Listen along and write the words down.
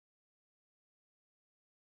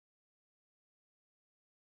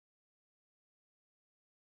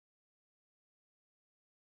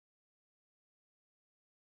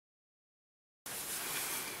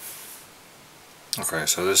Okay,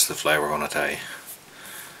 so this is the fly we're going to tie.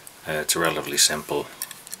 It's a relatively simple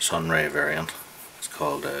Sunray variant. It's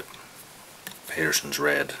called Pedersen's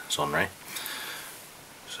Red Sunray.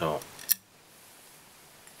 So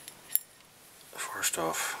first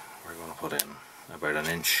off, we're going to put in about an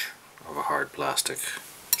inch of a hard plastic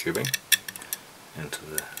tubing into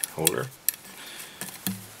the holder,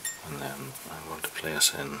 and then I'm going to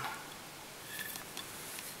place in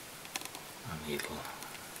a needle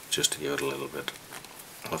just to give it a little bit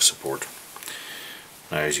of support.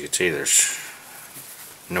 Now, as you can see, there's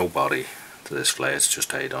no body to this fly, it's just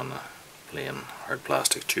tied on a plain hard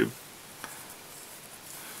plastic tube.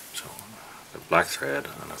 So I've got black thread,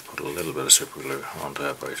 and I've put a little bit of super glue onto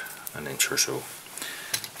about an inch or so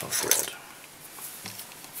of thread.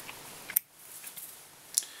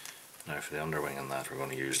 Now for the underwing on that, we're going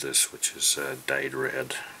to use this, which is dyed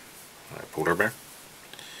red polar bear.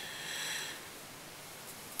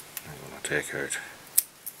 I'm going to take out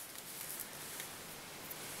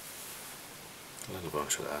a little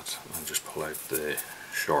bunch of that and just pull out the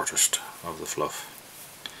shortest of the fluff.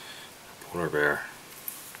 Polar bear,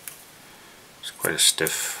 it's quite a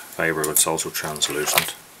stiff fibre, but it's also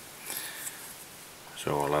translucent,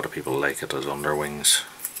 so a lot of people like it as underwings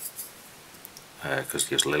because it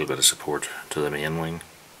gives a little bit of support to the main wing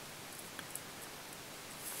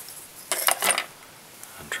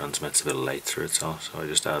and transmits a bit of light through itself. So I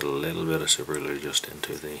just add a little bit of super glue just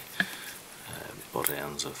into the butt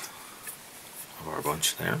ends of our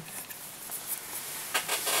bunch there.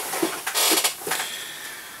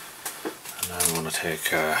 And now I'm going to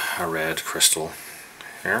take a red crystal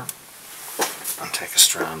here and take a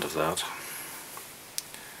strand of that.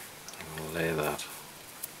 I'm going to lay that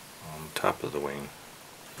on top of the wing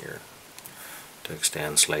here to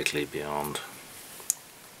extend slightly beyond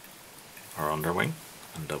our underwing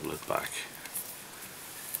and double it back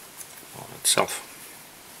on itself.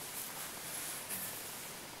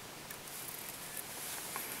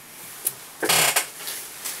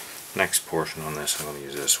 Next portion on this, I'm going to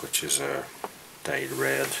use this, which is a dyed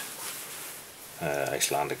red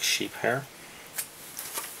Icelandic sheep hair.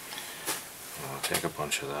 I'll take a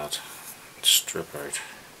bunch of that, strip out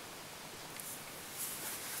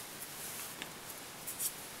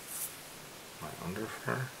my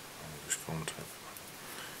underfur. I'm just going to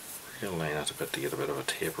realign it a bit to get a bit of a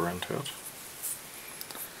taper into it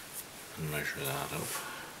and measure that up.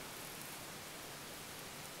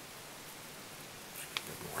 Just a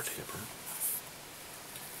bit more taper.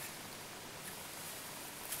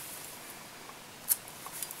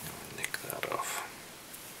 And nick that off.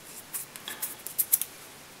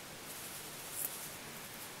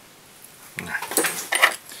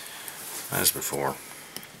 As before,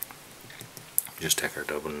 just take our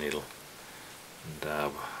double needle and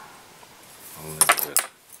dab a little bit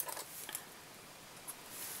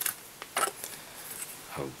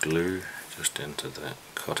of glue just into the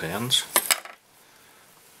cut ends.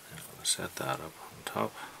 I'm going to set that up on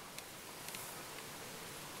top.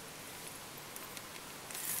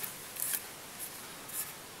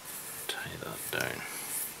 Tie that down.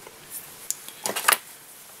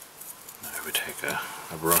 Now we take a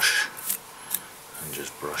brush and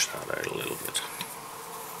just brush that out a little bit.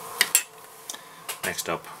 Next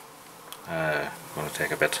up, I'm going to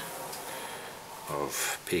take a bit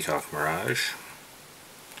of Peacock Mirage.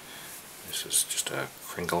 This is just a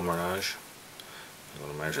crinkle mirage. I'm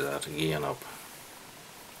going to measure that again up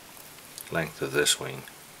length of this wing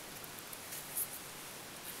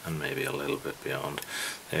and maybe a little bit beyond.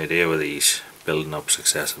 The idea with these building up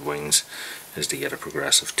successive wings is to get a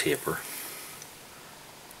progressive taper.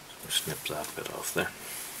 So snip that bit off there.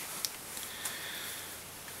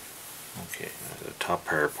 Okay, now the top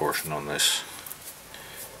pair portion on this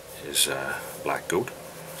is black goat,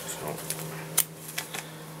 so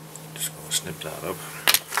just going to snip that up.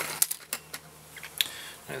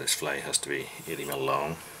 Now this fly has to be 80mm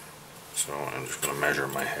long, so I'm just going to measure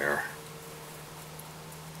my hair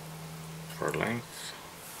for length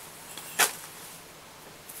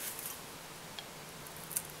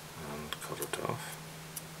and cut it off.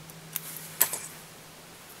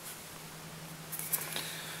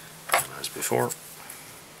 As before,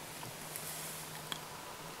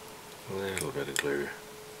 a little bit of glue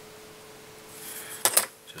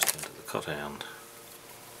just into the cut end,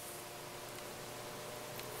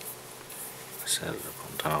 set it up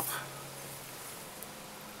on top,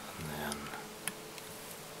 and then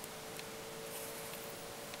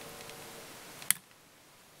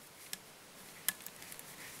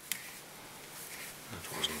that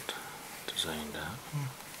wasn't designed to happen.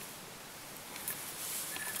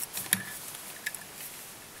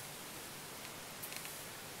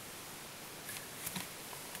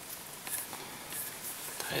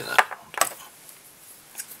 tie that on top.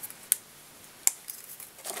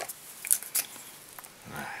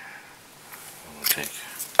 Now, we'll take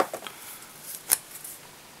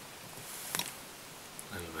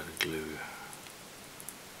a little bit of glue,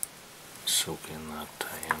 soak in that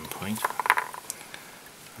tie-in point,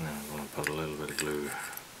 and then I'm going to put a little bit of glue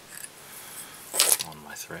on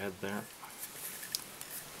my thread there.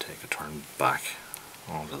 Take a turn back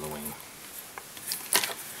onto the wing,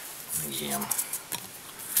 and again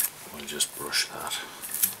we'll just brush that.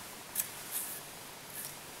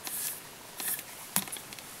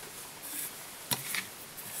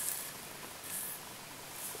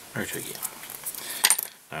 Right again.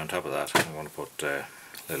 Now on top of that I'm going to put a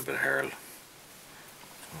little bit of herl.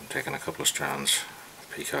 I'm taking a couple of strands of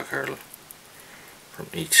peacock herl from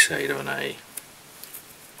each side of an eye.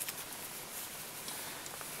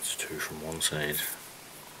 It's two from one side.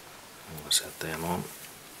 I'm going to set them on,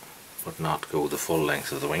 but not go the full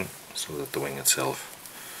length of the wing, so that the wing itself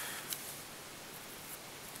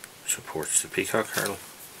supports the peacock herl.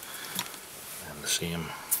 And the same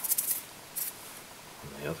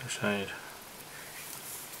on the other side.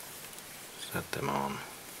 Set them on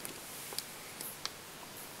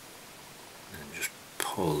and just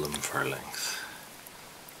pull them for length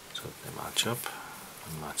so that they match up,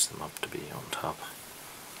 and match them up to be on top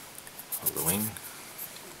of the wing.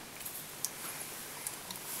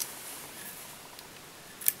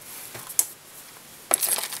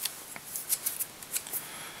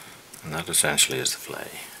 And that essentially is the fly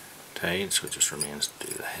tied, so it just remains to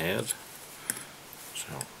do the head.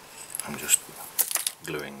 So I'm just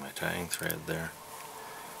gluing my tying thread there.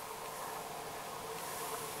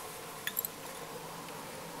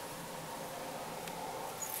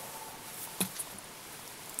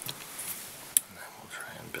 And then we'll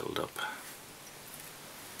try and build up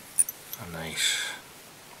a nice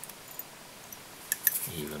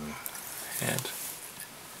even head.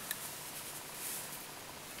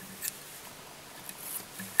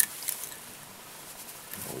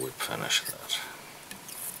 And we'll whip finish that.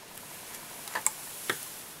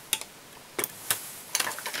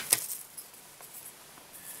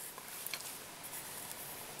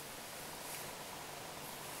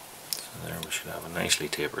 There we should have a nicely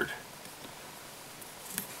tapered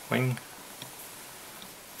wing,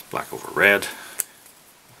 black over red,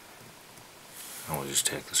 and we'll just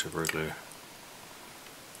take the super glue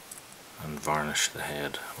and varnish the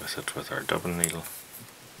head with it with our dubbing needle.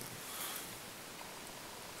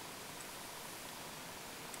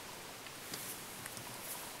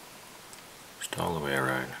 Just all the way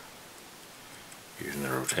around, using the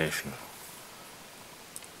rotation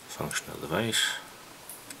function of the vise.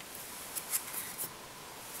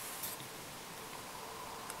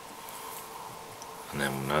 And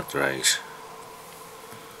then when that dries,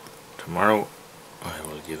 tomorrow I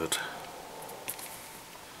will give it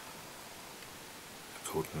a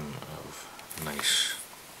coating of nice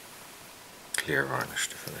clear varnish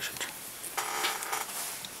to finish it.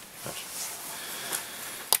 But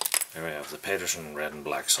there we have the Pedersen red and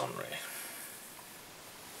black Sunray.